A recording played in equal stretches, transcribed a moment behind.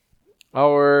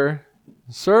Our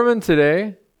sermon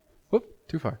today,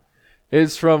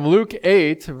 is from Luke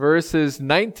 8, verses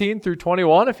 19 through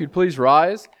 21. If you'd please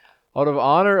rise out of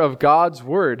honor of God's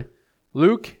word.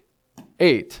 Luke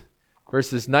 8,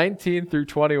 verses 19 through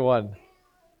 21.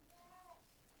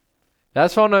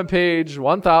 That's found on page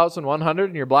 1100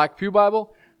 in your Black Pew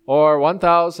Bible or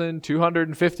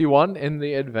 1251 in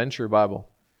the Adventure Bible.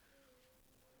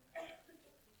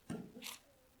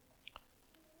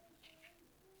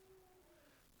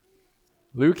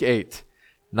 Luke 8,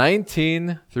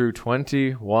 19 through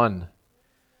 21.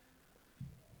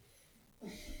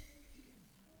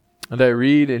 And I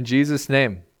read in Jesus'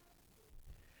 name.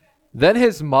 Then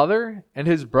his mother and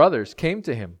his brothers came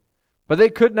to him, but they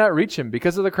could not reach him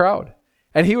because of the crowd.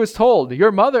 And he was told,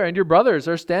 "Your mother and your brothers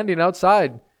are standing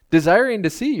outside, desiring to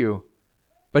see you."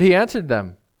 But he answered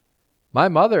them, "My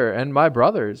mother and my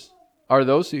brothers are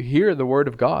those who hear the word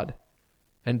of God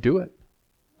and do it."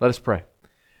 Let us pray.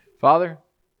 Father,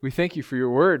 we thank you for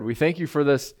your word. We thank you for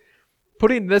this,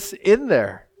 putting this in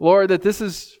there. Lord, that this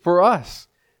is for us,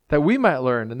 that we might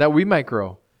learn and that we might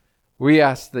grow. We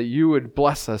ask that you would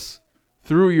bless us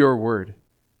through your word.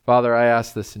 Father, I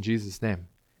ask this in Jesus' name.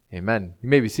 Amen. You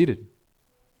may be seated.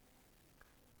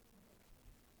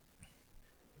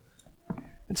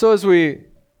 And so as we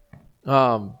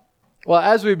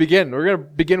begin, we're going to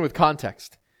begin with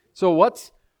context. So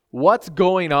what's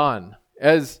going on?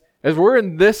 As we're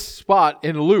in this spot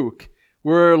in Luke,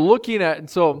 we're looking at, and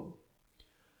so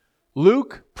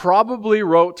Luke probably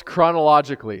wrote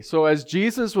chronologically. So as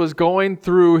Jesus was going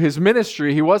through his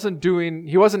ministry, he wasn't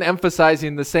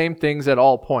emphasizing the same things at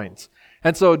all points.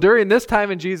 And so during this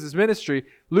time in Jesus' ministry,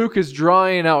 Luke is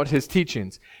drawing out his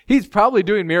teachings. He's probably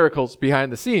doing miracles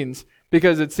behind the scenes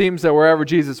because it seems that wherever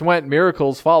Jesus went,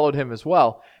 miracles followed him as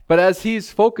well. But as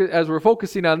we're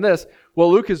focusing on this, what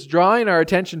Luke is drawing our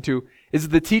attention to is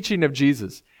the teaching of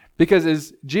Jesus. Because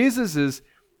as Jesus is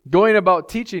going about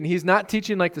teaching, he's not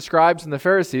teaching like the scribes and the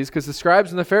Pharisees, because the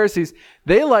scribes and the Pharisees,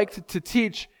 they liked to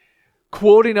teach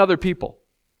quoting other people.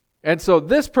 And so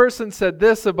this person said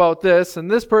this about this, and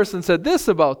this person said this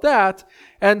about that,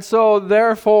 and so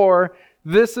therefore,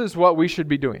 this is what we should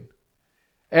be doing.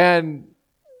 And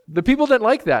the people didn't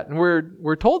like that, and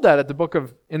we're told that in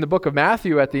the book of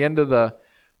Matthew at the end of the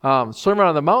Sermon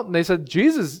on the Mount. They said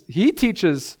Jesus, he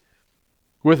teaches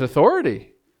with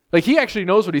authority. Like he actually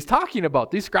knows what he's talking about.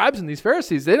 These scribes and these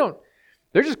Pharisees, they're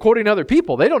just quoting other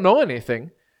people. They don't know anything.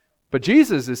 But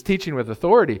Jesus is teaching with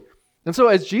authority. And so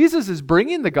as Jesus is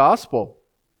bringing the gospel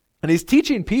and he's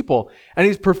teaching people and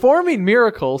he's performing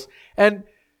miracles, and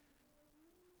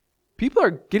people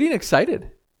are getting excited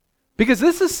because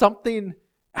this is something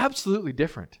absolutely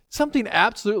different, something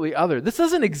absolutely other. This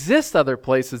doesn't exist other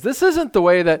places. This isn't the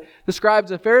way that the scribes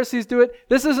and Pharisees do it.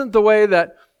 This isn't the way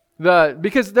that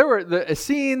because there were the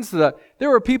Essenes, there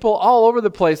were people all over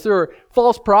the place. There were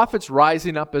false prophets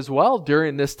rising up as well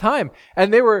during this time.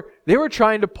 And they were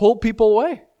trying to pull people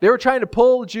away. They were trying to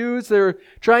pull Jews. They were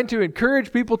trying to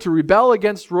encourage people to rebel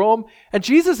against Rome. And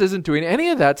Jesus isn't doing any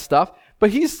of that stuff, but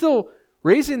he's still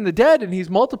raising the dead, and he's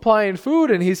multiplying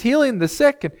food, and he's healing the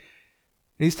sick, and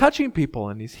he's touching people,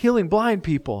 and he's healing blind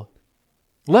people.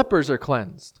 Lepers are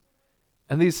cleansed.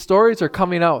 And these stories are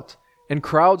coming out. And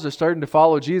crowds are starting to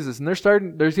follow Jesus. And there's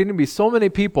going to be so many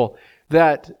people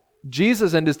that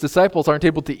Jesus and his disciples aren't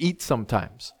able to eat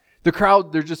sometimes. The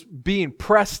crowd, they're just being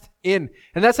pressed in.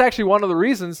 And that's actually one of the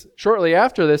reasons, shortly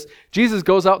after this, Jesus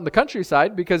goes out in the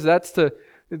countryside, because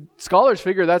scholars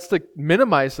figure that's to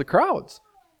minimize the crowds.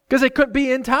 Because they couldn't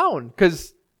be in town,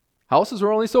 because houses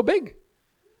were only so big.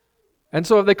 And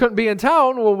so if they couldn't be in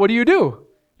town, well, what do?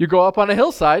 You go up on a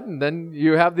hillside, and then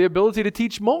you have the ability to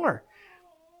teach more.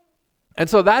 And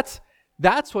so that's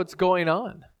what's going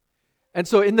on. And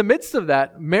so in the midst of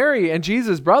that, Mary and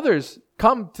Jesus' brothers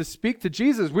come to speak to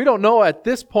Jesus. We don't know at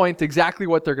this point exactly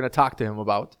what they're going to talk to him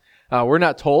about. We're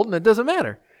not told, and it doesn't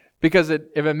matter. Because if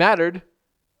it mattered,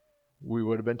 we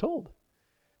would have been told.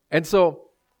 And so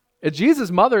if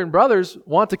Jesus' mother and brothers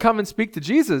want to come and speak to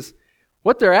Jesus,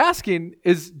 what they're asking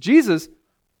is, Jesus,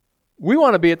 we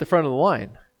want to be at the front of the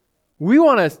line. We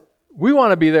want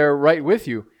to be there right with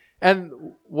you. And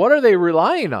what are they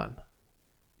relying on?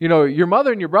 Your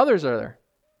mother and your brothers are there.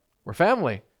 We're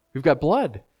family. We've got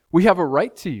blood. We have a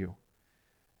right to you.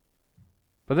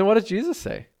 But then what does Jesus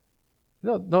say?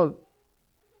 No.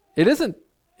 It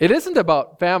isn't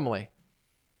about family.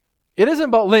 It isn't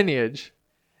about lineage.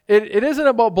 It isn't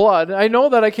about blood. I know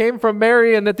that I came from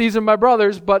Mary and that these are my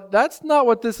brothers, but that's not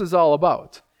what this is all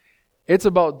about. It's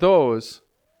about those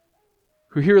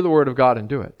who hear the word of God and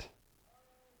do it.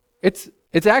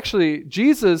 It's actually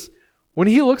Jesus, when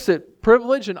he looks at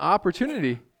privilege and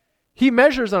opportunity, He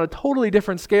measures on a totally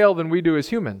different scale than we do as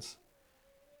humans.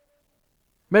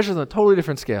 Measures on a totally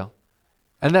different scale.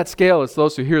 And that scale is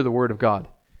those who hear the word of God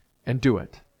and do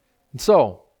it. And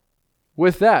so,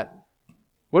 with that,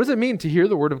 what does it mean to hear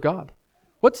the word of God?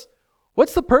 What's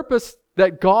the purpose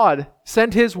that God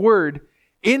sent his word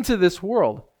into this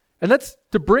world? And that's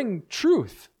to bring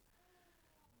truth.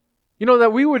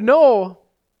 That we would know,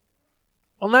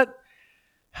 not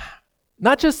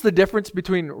just the difference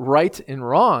between right and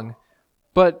wrong,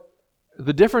 but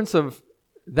the difference of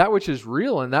that which is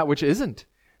real and that which isn't.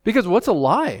 Because what's a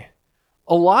lie?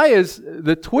 A lie is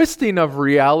the twisting of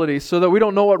reality so that we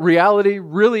don't know what reality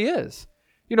really is.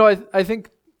 I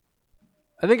think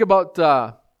about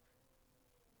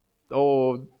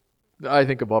I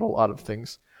think about a lot of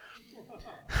things.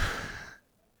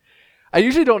 I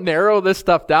usually don't narrow this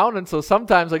stuff down, and so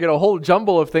sometimes I get a whole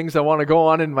jumble of things I want to go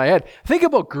on in my head. Think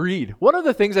about greed. One of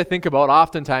the things I think about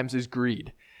oftentimes is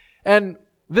greed. And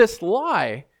this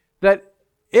lie that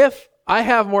if I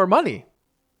have more money,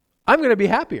 I'm going to be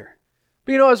happier.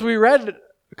 But as we read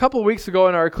a couple of weeks ago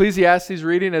in our Ecclesiastes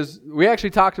reading, as we actually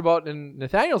talked about in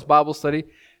Nathaniel's Bible study,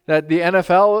 that the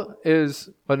NFL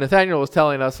what Nathaniel was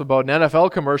telling us about an NFL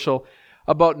commercial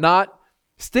about not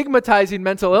stigmatizing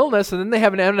mental illness, and then they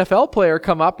have an NFL player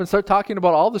come up and start talking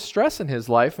about all the stress in his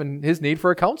life and his need for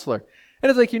a counselor. And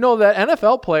it's like, that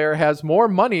NFL player has more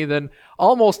money than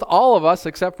almost all of us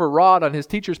except for Rod on his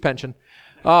teacher's pension.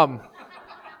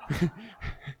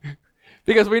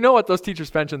 Because we know what those teachers'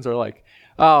 pensions are like.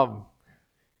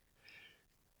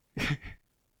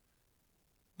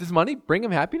 Does money bring him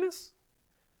happiness?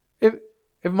 If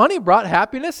money brought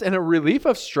happiness and a relief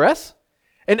of stress,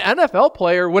 an NFL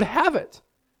player would have it.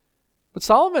 But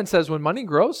Solomon says when money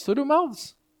grows, so do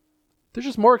mouths. There's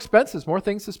just more expenses, more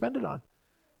things to spend it on.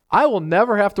 I will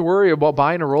never have to worry about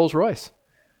buying a Rolls Royce.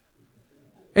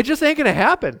 It just ain't going to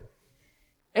happen.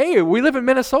 Hey, we live in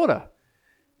Minnesota,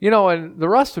 and the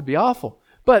rust would be awful.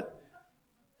 But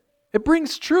it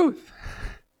brings truth.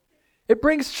 It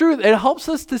brings truth. It helps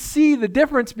us to see the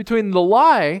difference between the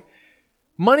lie.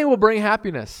 Money will bring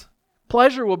happiness.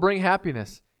 Pleasure will bring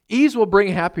happiness. Ease will bring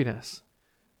happiness.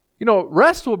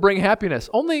 Rest will bring happiness,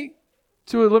 only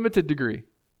to a limited degree.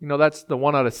 That's the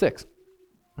 1 out of 6,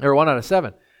 or 1 out of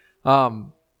 7.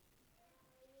 How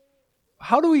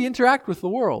do we interact with the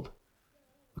world?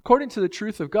 According to the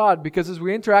truth of God, because as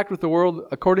we interact with the world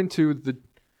according to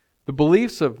the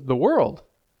beliefs of the world,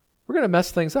 we're going to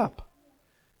mess things up.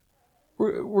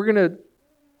 We're going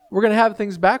to have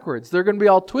things backwards. They're going to be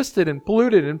all twisted and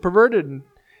polluted and perverted, and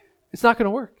it's not going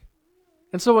to work.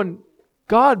 And so when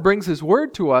God brings his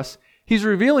word to us, he's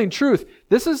revealing truth.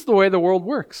 This is the way the world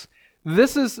works.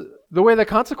 This is the way the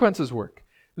consequences work.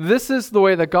 This is the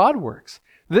way that God works.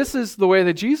 This is the way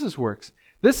that Jesus works.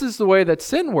 This is the way that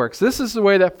sin works. This is the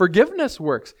way that forgiveness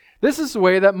works. This is the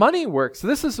way that money works.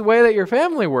 This is the way that your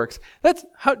family works. Do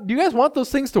you guys want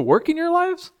those things to work in your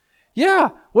lives?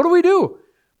 Yeah. What do?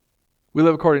 We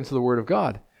live according to the word of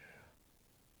God.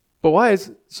 But why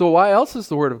else is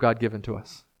the word of God given to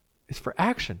us? It's for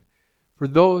action. For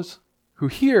those who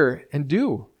hear and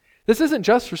do. This isn't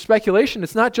just for speculation.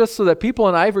 It's not just so that people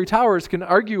in ivory towers can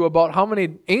argue about how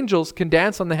many angels can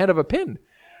dance on the head of a pin.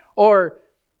 Or,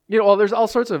 there's all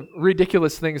sorts of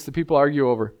ridiculous things that people argue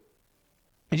over.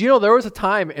 And there was a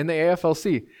time in the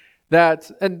AFLC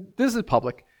and this is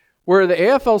public, where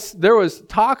there was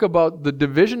talk about the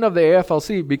division of the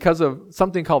AFLC because of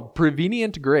something called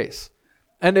prevenient grace.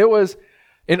 And it was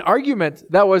an argument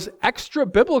that was extra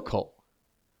biblical.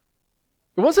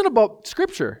 It wasn't about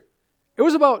Scripture. It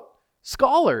was about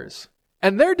scholars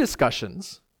and their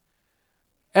discussions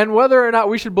and whether or not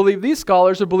we should believe these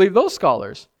scholars or believe those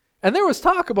scholars. And there was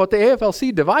talk about the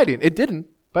AFLC dividing. It didn't,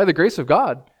 by the grace of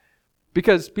God,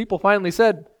 because people finally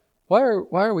said, why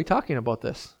are we talking about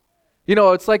this?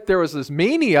 It's like there was this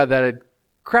mania that had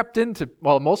crept into,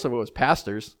 most of it was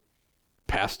pastors.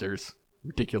 Pastors.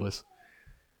 Ridiculous.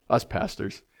 Us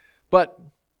pastors. But,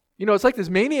 it's like this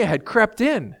mania had crept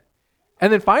in.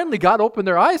 And then finally God opened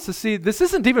their eyes to see this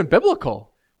isn't even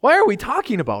biblical. Why are we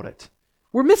talking about it?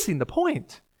 We're missing the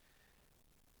point.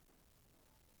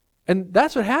 And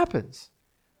that's what happens.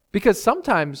 Because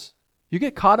sometimes you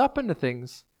get caught up into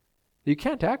things that you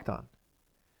can't act on.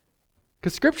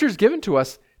 Because Scripture is given to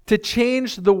us to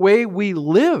change the way we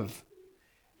live.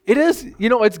 It is,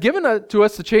 it's given to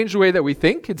us to change the way that we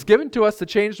think. It's given to us to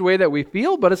change the way that we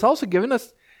feel, but it's also given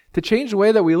us to change the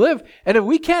way that we live. And if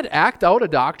we can't act out a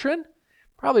doctrine,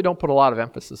 probably don't put a lot of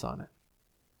emphasis on it.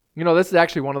 This is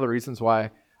actually one of the reasons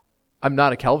why I'm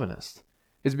not a Calvinist,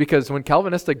 is because when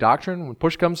Calvinistic doctrine, when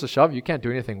push comes to shove, you can't do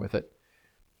anything with it.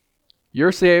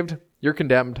 You're saved, you're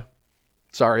condemned.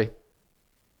 Sorry.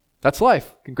 That's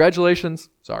life. Congratulations.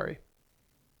 Sorry.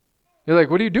 You're like,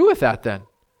 what do you do with that then?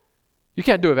 You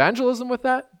can't do evangelism with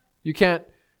that. You can't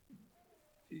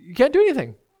do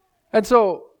anything. And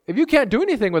so if you can't do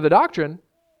anything with a doctrine,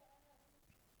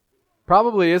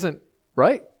 probably isn't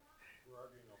right.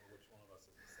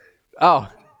 Oh,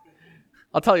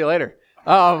 I'll tell you later.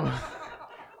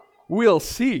 We'll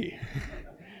see.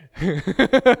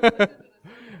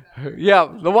 Yeah,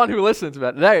 the one who listens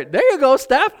better. There you go,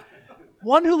 Steph.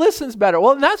 One who listens better.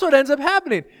 Well, and that's what ends up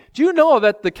happening. Do you know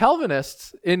that the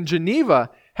Calvinists in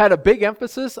Geneva had a big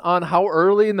emphasis on how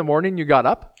early in the morning you got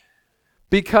up?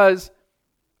 Because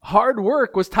hard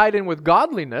work was tied in with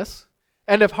godliness.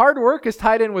 And if hard work is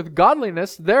tied in with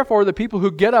godliness, therefore the people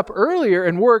who get up earlier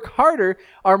and work harder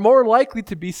are more likely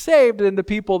to be saved than the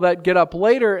people that get up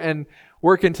later and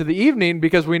work into the evening,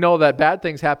 because we know that bad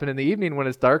things happen in the evening when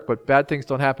it's dark, but bad things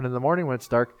don't happen in the morning when it's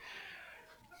dark.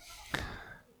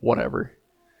 Whatever.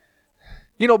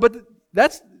 But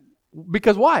that's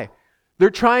because why? They're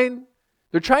trying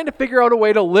to figure out a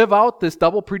way to live out this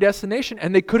double predestination,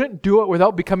 and they couldn't do it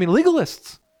without becoming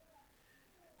legalists.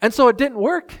 And so it didn't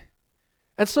work.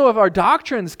 And so if our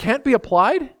doctrines can't be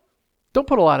applied, don't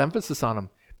put a lot of emphasis on them.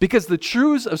 Because the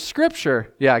truths of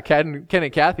Scripture, Ken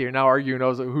and Kathy are now arguing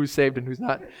who's saved and who's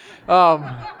not.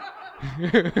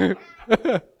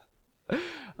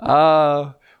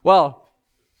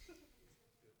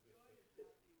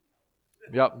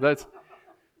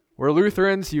 We're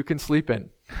Lutherans, you can sleep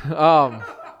in.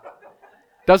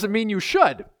 Doesn't mean you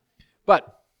should,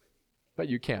 but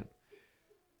you can.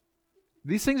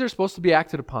 These things are supposed to be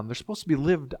acted upon. They're supposed to be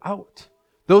lived out.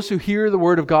 Those who hear the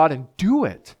word of God and do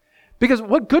it. Because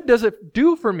what good does it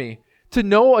do for me to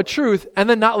know a truth and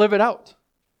then not live it out?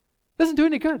 It doesn't do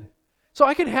any good. So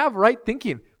I can have right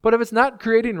thinking, but if it's not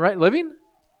creating right living,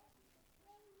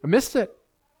 I've missed it.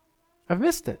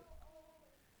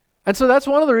 And so that's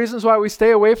one of the reasons why we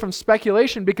stay away from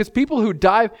speculation, because people who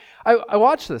dive, I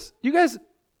watch this. You guys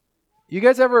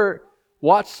ever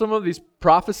watch some of these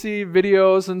prophecy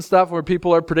videos and stuff where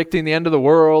people are predicting the end of the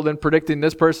world and predicting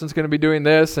this person's going to be doing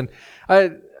this? And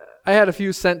I had a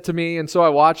few sent to me, and so I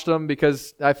watched them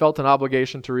because I felt an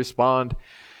obligation to respond.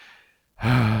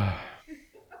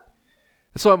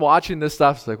 So I'm watching this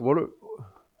stuff. It's like,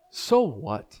 so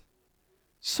what?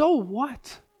 So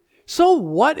what? So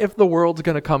what if the world's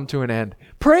going to come to an end?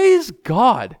 Praise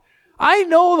God. I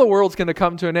know the world's going to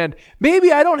come to an end.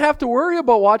 Maybe I don't have to worry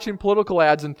about watching political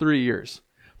ads in 3 years.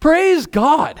 Praise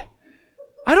God.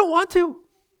 I don't want to.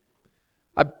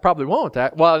 I probably won't.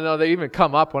 Well, no, they even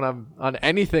come up when I'm on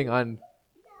anything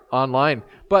online.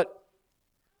 But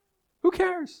who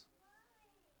cares?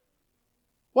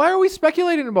 Why are we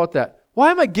speculating about that?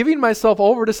 Why am I giving myself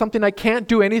over to something I can't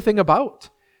do anything about?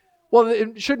 Well,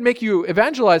 it should make you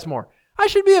evangelize more. I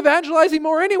should be evangelizing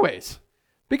more anyways.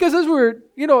 Because as I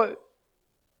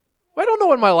don't know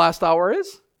when my last hour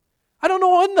is. I don't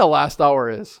know when the last hour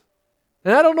is.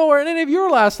 And I don't know where any of your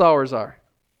last hours are.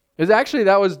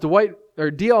 That was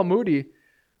D.L. Moody,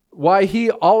 why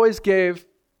he always gave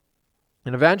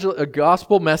a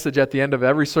gospel message at the end of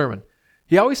every sermon.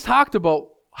 He always talked about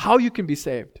how you can be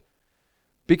saved.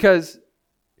 Because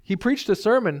he preached a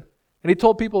sermon and he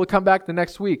told people to come back the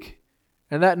next week.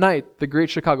 And that night, the Great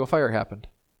Chicago Fire happened.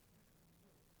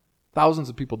 Thousands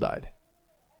of people died.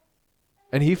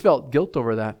 And he felt guilt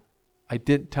over that. I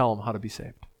didn't tell him how to be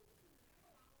saved.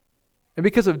 And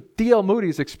because of D.L.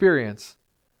 Moody's experience,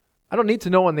 I don't need to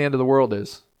know when the end of the world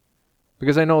is,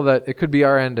 because I know that it could be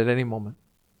our end at any moment.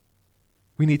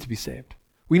 We need to be saved.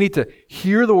 We need to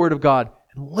hear the word of God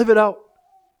and live it out.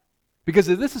 Because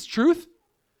if this is truth,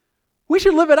 we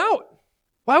should live it out.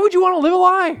 Why would you want to live a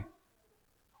lie?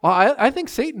 Well, I think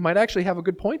Satan might actually have a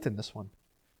good point in this one.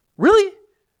 Really?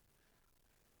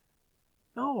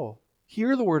 No.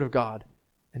 Hear the word of God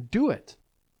and do it.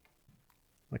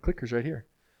 My clicker's right here.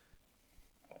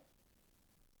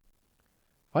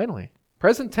 Finally,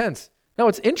 present tense. Now,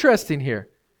 it's interesting here.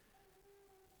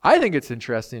 I think it's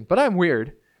interesting, but I'm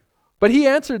weird. But he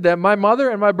answered them, my mother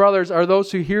and my brothers are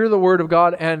those who hear the word of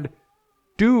God and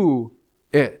do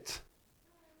it.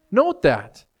 Note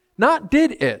that. Not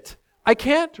did it. I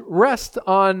can't just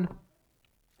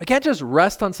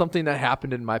rest on something that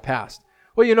happened in my past.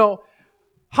 Well,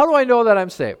 how do I know that I'm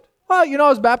saved? Well, I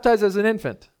was baptized as an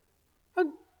infant.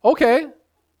 Okay.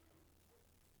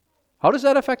 How does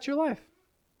that affect your life?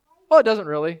 Well, it doesn't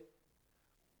really.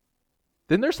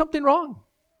 Then there's something wrong.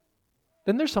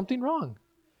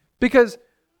 Because,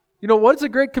 what is the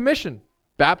Great Commission?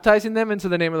 Baptizing them into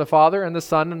the name of the Father and the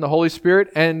Son and the Holy Spirit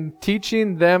and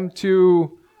teaching them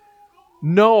to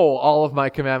know all of my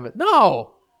commandments.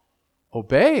 No.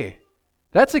 Obey.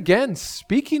 That's again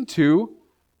speaking to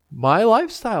my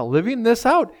lifestyle, living this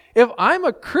out. If I'm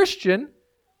a Christian,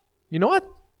 you know what?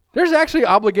 There's actually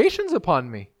obligations upon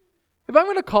me. If I'm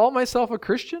going to call myself a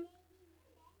Christian,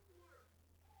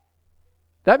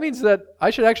 that means that I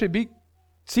should actually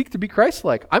seek to be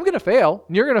Christ-like. I'm going to fail,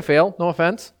 and you're going to fail, no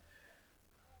offense.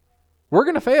 We're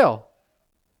going to fail.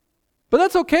 But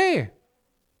that's okay,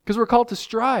 because we're called to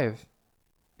strive.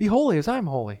 Be holy as I'm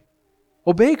holy.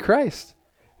 Obey Christ.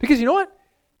 Because you know what?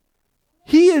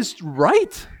 He is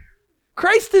right.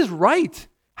 Christ is right.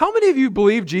 How many of you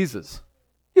believe Jesus?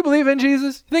 You believe in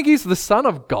Jesus? You think he's the Son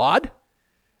of God?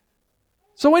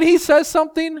 So when he says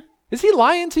something, is he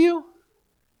lying to you?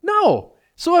 No.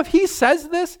 So if he says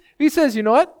this, he says, you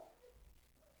know what?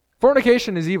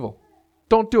 Fornication is evil.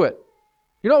 Don't do it.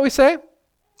 You know what we say?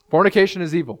 Fornication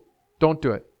is evil. Don't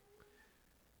do it.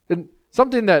 And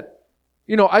something that,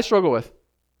 I struggle with.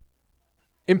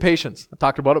 Impatience. I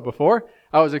talked about it before.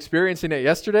 I was experiencing it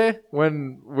yesterday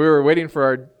when we were waiting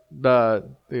for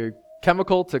the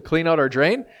chemical to clean out our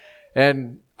drain.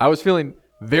 And I was feeling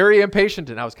very impatient,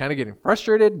 and I was kind of getting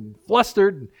frustrated and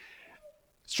flustered and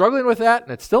struggling with that,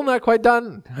 and it's still not quite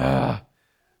done.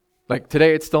 Like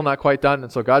today, it's still not quite done,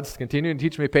 and so God's continuing to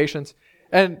teach me patience.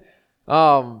 And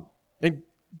I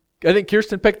think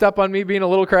Kirsten picked up on me being a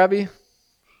little crabby.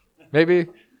 Maybe.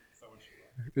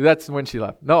 That's when she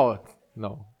left. No.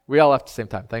 We all left at the same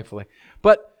time, thankfully.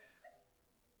 But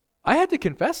I had to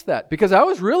confess that because I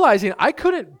was realizing I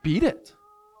couldn't beat it.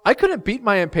 I couldn't beat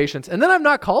my impatience. And then I'm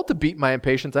not called to beat my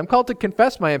impatience. I'm called to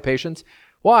confess my impatience.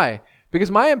 Why?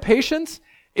 Because my impatience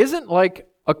isn't like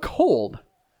a cold.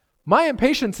 My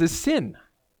impatience is sin.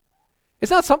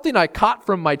 It's not something I caught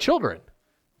from my children.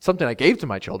 It's something I gave to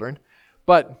my children.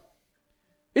 But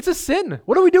it's a sin.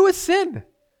 What do we do with sin?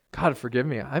 God, forgive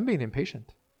me. I'm being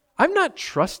impatient. I'm not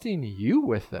trusting you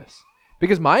with this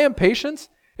because my impatience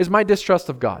is my distrust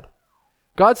of God.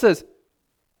 God says,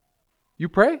 you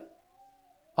pray,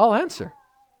 I'll answer.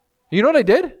 You know what I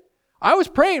did? I was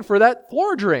praying for that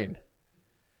floor drain.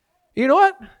 You know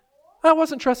what? I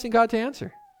wasn't trusting God to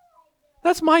answer.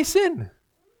 That's my sin.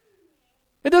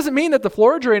 It doesn't mean that the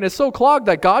floor drain is so clogged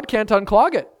that God can't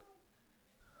unclog it.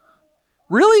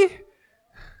 Really?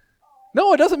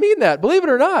 No, it doesn't mean that. Believe it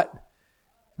or not.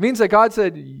 It means that God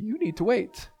said, you need to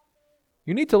wait.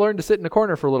 You need to learn to sit in a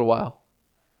corner for a little while.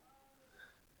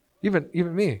 Even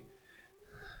me.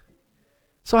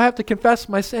 So I have to confess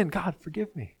my sin. God,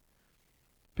 forgive me.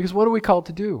 Because what are we called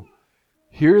to do?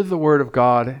 Hear the word of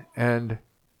God and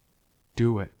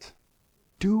do it.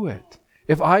 Do it.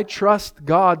 If I trust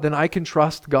God, then I can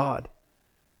trust God.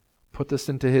 Put this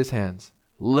into his hands.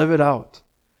 Live it out.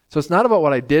 So it's not about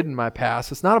what I did in my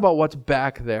past. It's not about what's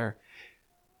back there.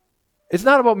 It's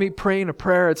not about me praying a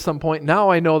prayer at some point. Now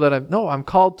I know that I'm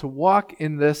called to walk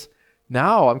in this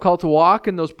now. I'm called to walk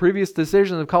in those previous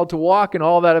decisions. I'm called to walk in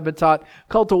all that I've been taught. I'm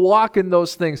called to walk in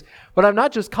those things. But I'm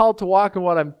not just called to walk in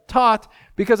what I'm taught,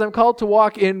 because I'm called to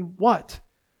walk in what?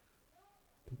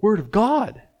 The Word of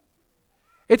God.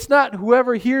 It's not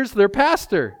whoever hears their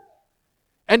pastor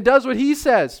and does what he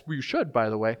says. Well, you should, by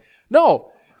the way. No.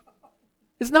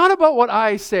 It's not about what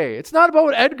I say. It's not about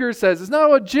what Edgar says. It's not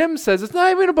what Jim says. It's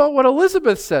not even about what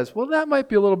Elizabeth says. Well, that might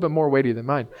be a little bit more weighty than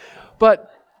mine.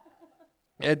 But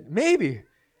maybe.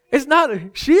 It's not.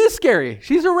 She is scary.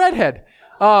 She's a redhead.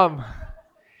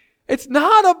 It's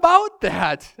not about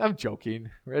that. I'm joking.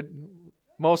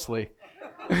 Mostly.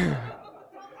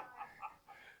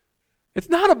 It's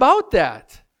not about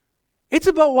that. It's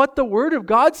about what the Word of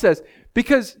God says.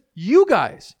 Because you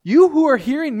guys, you who are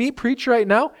hearing me preach right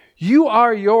now, you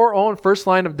are your own first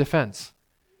line of defense.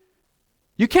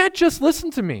 You can't just listen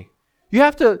to me. You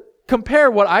have to compare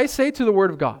what I say to the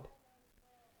Word of God.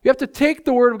 You have to take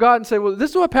the Word of God and say, well,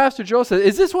 this is what Pastor Joe says.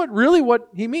 Is this really what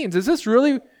he means? Is this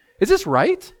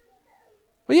right?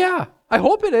 Well, yeah, I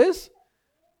hope it is.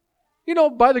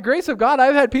 By the grace of God,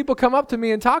 I've had people come up to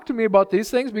me and talk to me about these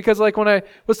things because like when I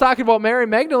was talking about Mary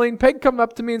Magdalene, Peg come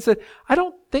up to me and said, I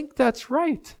don't think that's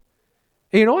right.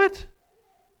 And you know what?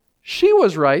 She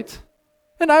was right,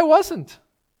 and I wasn't.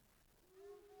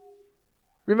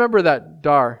 Remember that,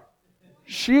 Dar.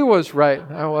 She was right.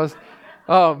 I was.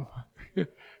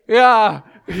 Yeah.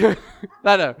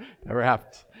 That never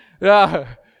happens. Yeah.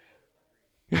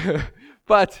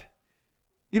 But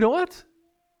you know what?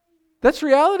 That's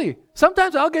reality.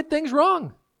 Sometimes I'll get things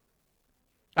wrong.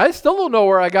 I still don't know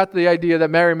where I got the idea that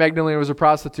Mary Magdalene was a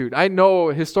prostitute. I know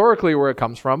historically where it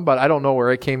comes from, but I don't know where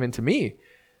it came into me.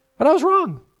 But I was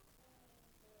wrong.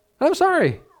 I'm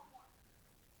sorry.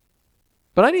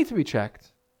 But I need to be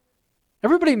checked.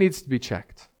 Everybody needs to be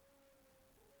checked.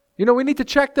 We need to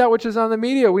check that which is on the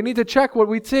media. We need to check what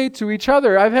we say to each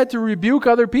other. I've had to rebuke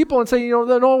other people and say,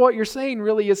 no, what you're saying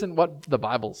really isn't what the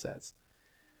Bible says.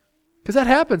 Because that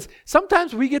happens.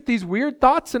 Sometimes we get these weird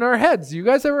thoughts in our heads. You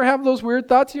guys ever have those weird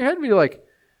thoughts in your head? And you're like,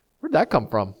 where'd that come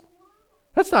from?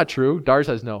 That's not true. Dar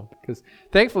says no, because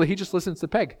thankfully he just listens to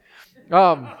Peg.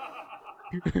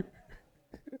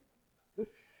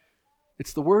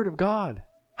 It's the Word of God.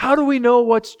 How do we know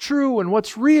what's true and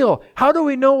what's real? How do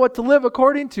we know what to live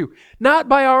according to? Not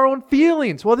by our own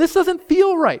feelings. Well, this doesn't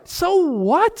feel right. So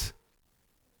what?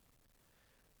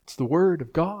 It's the Word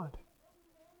of God.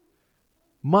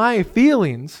 My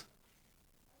feelings,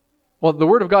 well, the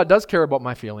Word of God does care about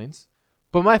my feelings,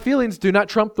 but my feelings do not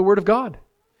trump the Word of God.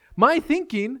 My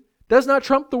thinking does not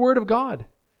trump the Word of God.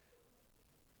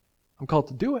 I'm called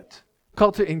to do it. I'm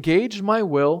called to engage my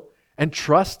will and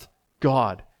trust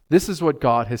God. This is what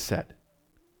God has said.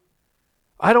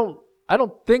 I don't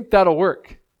think that'll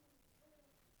work.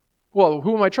 Well,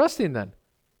 who am I trusting then?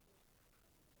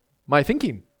 My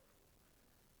thinking.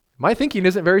 My thinking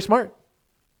isn't very smart.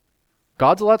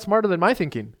 God's a lot smarter than my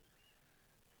thinking.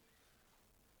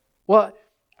 Well,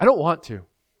 I don't want to.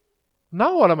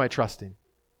 Now what am I trusting?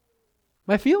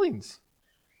 My feelings.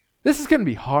 This is going to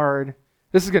be hard.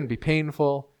 This is going to be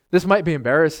painful. This might be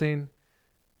embarrassing.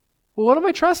 Well, what am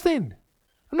I trusting?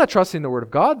 I'm not trusting the Word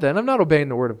of God then. I'm not obeying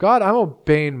the Word of God. I'm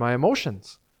obeying my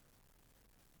emotions.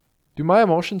 Do my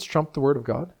emotions trump the Word of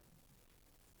God?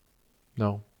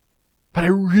 No. But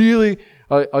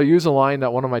I'll use a line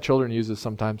that one of my children uses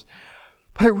sometimes.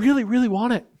 But I really, really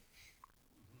want it.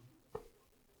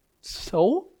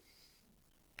 So?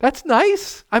 That's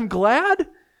nice. I'm glad.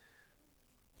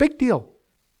 Big deal.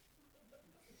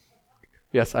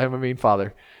 Yes, I am a mean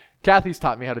father. Kathy's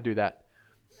taught me how to do that.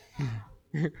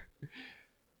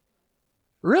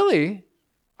 Really?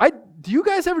 Do you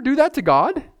guys ever do that to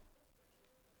God?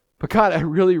 But God, I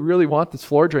really, really want this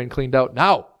floor drain cleaned out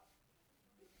now.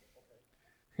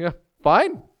 Yeah,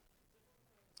 fine.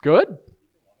 Good.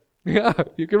 Yeah,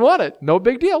 you can want it. No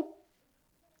big deal.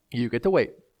 You get to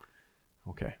wait.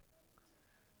 Okay.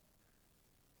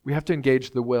 We have to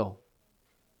engage the will.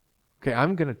 Okay,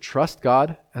 I'm going to trust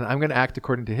God and I'm going to act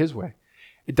according to His way.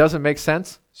 It doesn't make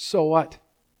sense. So what?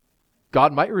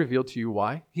 God might reveal to you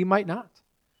why. He might not.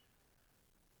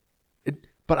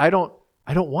 But I don't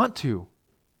want to.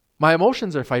 My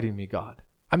emotions are fighting me, God.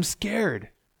 I'm scared.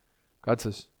 God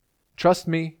says, trust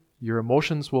me, your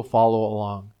emotions will follow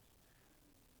along.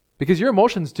 Because your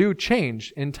emotions do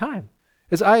change in time.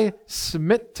 As I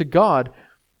submit to God,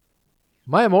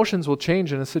 my emotions will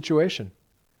change in a situation.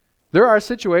 There are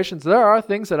situations, there are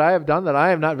things that I have done that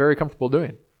I am not very comfortable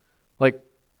doing. Like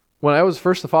when I was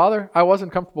first a father, I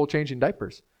wasn't comfortable changing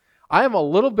diapers. I am a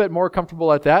little bit more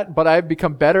comfortable at that, but I've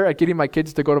become better at getting my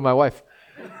kids to go to my wife.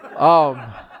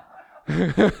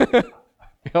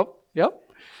 Yep.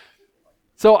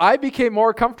 So I became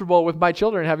more comfortable with my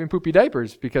children having poopy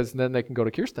diapers because then they can go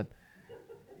to Kirsten.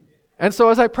 And so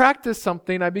as I practiced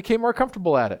something, I became more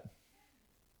comfortable at it.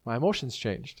 My emotions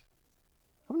changed.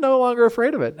 I'm no longer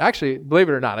afraid of it. Actually, believe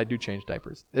it or not, I do change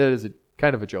diapers. It is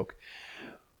kind of a joke.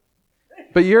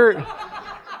 But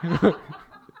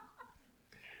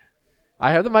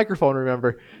I have the microphone,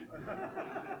 remember.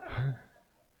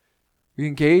 We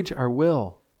engage our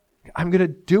will. I'm going to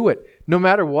do it no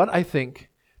matter what I think,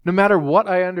 no matter what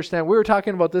I understand. We were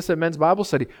talking about this at Men's Bible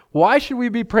Study. Why should we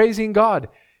be praising God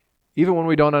even when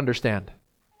we don't understand?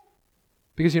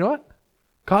 Because you know what?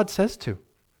 God says to.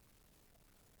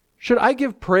 Should I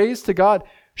give praise to God?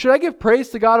 Should I give praise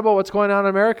to God about what's going on in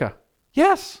America?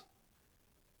 Yes.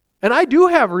 And I do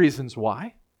have reasons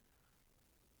why.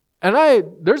 And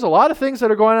there's a lot of things that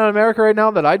are going on in America right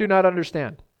now that I do not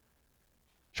understand.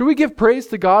 Should we give praise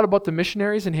to God about the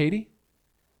missionaries in Haiti?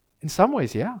 In some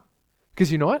ways, yeah.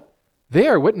 Because you know what? They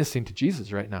are witnessing to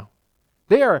Jesus right now.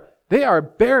 They are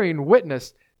bearing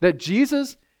witness that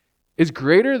Jesus is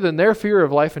greater than their fear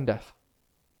of life and death.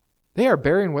 They are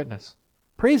bearing witness.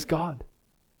 Praise God.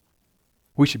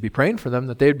 We should be praying for them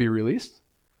that they'd be released.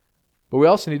 But we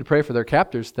also need to pray for their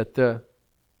captors that the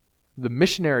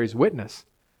missionaries' witness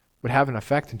would have an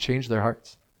effect and change their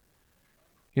hearts.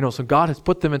 So God has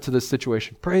put them into this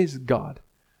situation. Praise God.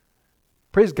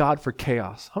 Praise God for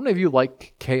chaos. How many of you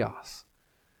like chaos?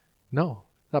 No,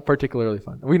 not particularly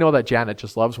fun. We know that Janet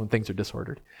just loves when things are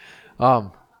disordered.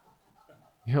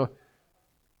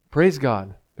 Praise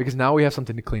God, because now we have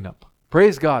something to clean up.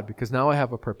 Praise God, because now I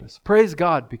have a purpose. Praise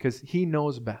God, because He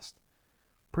knows best.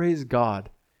 Praise God,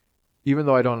 even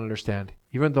though I don't understand,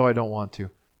 even though I don't want to.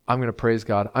 I'm going to praise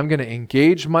God. I'm going to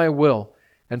engage my will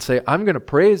and say, I'm going to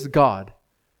praise God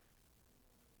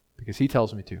because He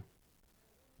tells me to.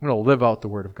 I'm going to live out the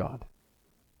Word of God.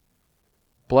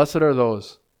 Blessed are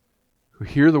those who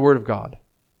hear the Word of God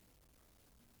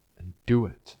and do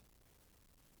it.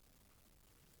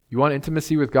 You want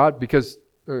intimacy with God? Because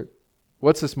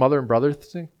what's this mother and brother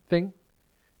thing?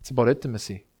 It's about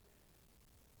intimacy.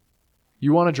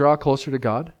 You want to draw closer to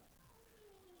God?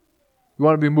 You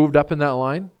want to be moved up in that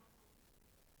line?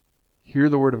 Hear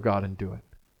the Word of God and do it.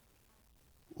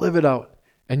 Live it out.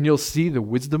 And you'll see the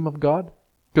wisdom of God.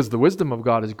 Because the wisdom of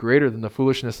God is greater than the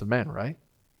foolishness of man, right?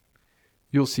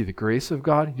 You'll see the grace of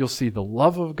God. You'll see the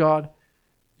love of God.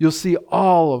 You'll see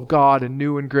all of God in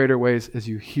new and greater ways as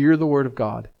you hear the Word of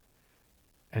God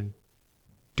and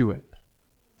do it.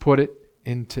 Put it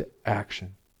into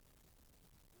action.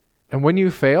 And when you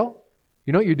fail,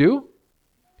 you know what you do?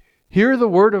 Hear the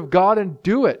Word of God and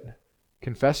do it.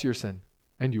 Confess your sin,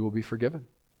 and you will be forgiven.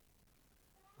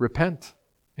 Repent,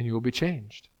 and you will be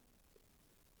changed.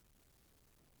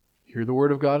 Hear the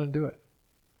Word of God and do it.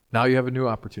 Now you have a new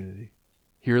opportunity.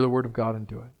 Hear the Word of God and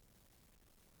do it.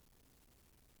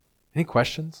 Any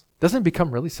questions? Doesn't it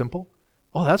become really simple?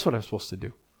 Oh, that's what I'm supposed to do.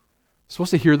 I'm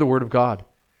supposed to hear the Word of God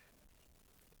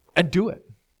and do it.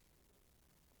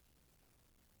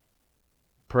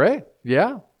 Pray.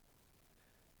 Yeah.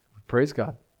 Praise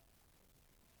God.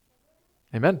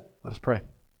 Amen. Let us pray.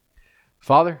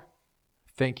 Father,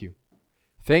 thank you.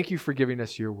 Thank you for giving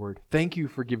us your word. Thank you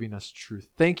for giving us truth.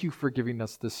 Thank you for giving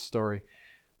us this story.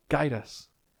 Guide us,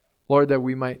 Lord, that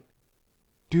we might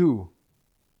do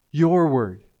your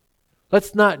word.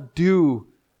 Let's not do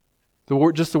the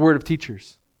word, just the word of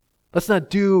teachers. Let's not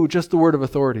do just the word of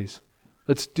authorities.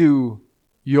 Let's do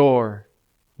your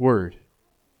word.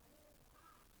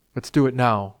 Let's do it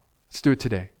now. Let's do it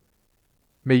today.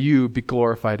 May you be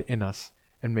glorified in us,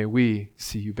 and may we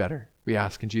see you better. We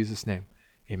ask in Jesus' name.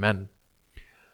 Amen.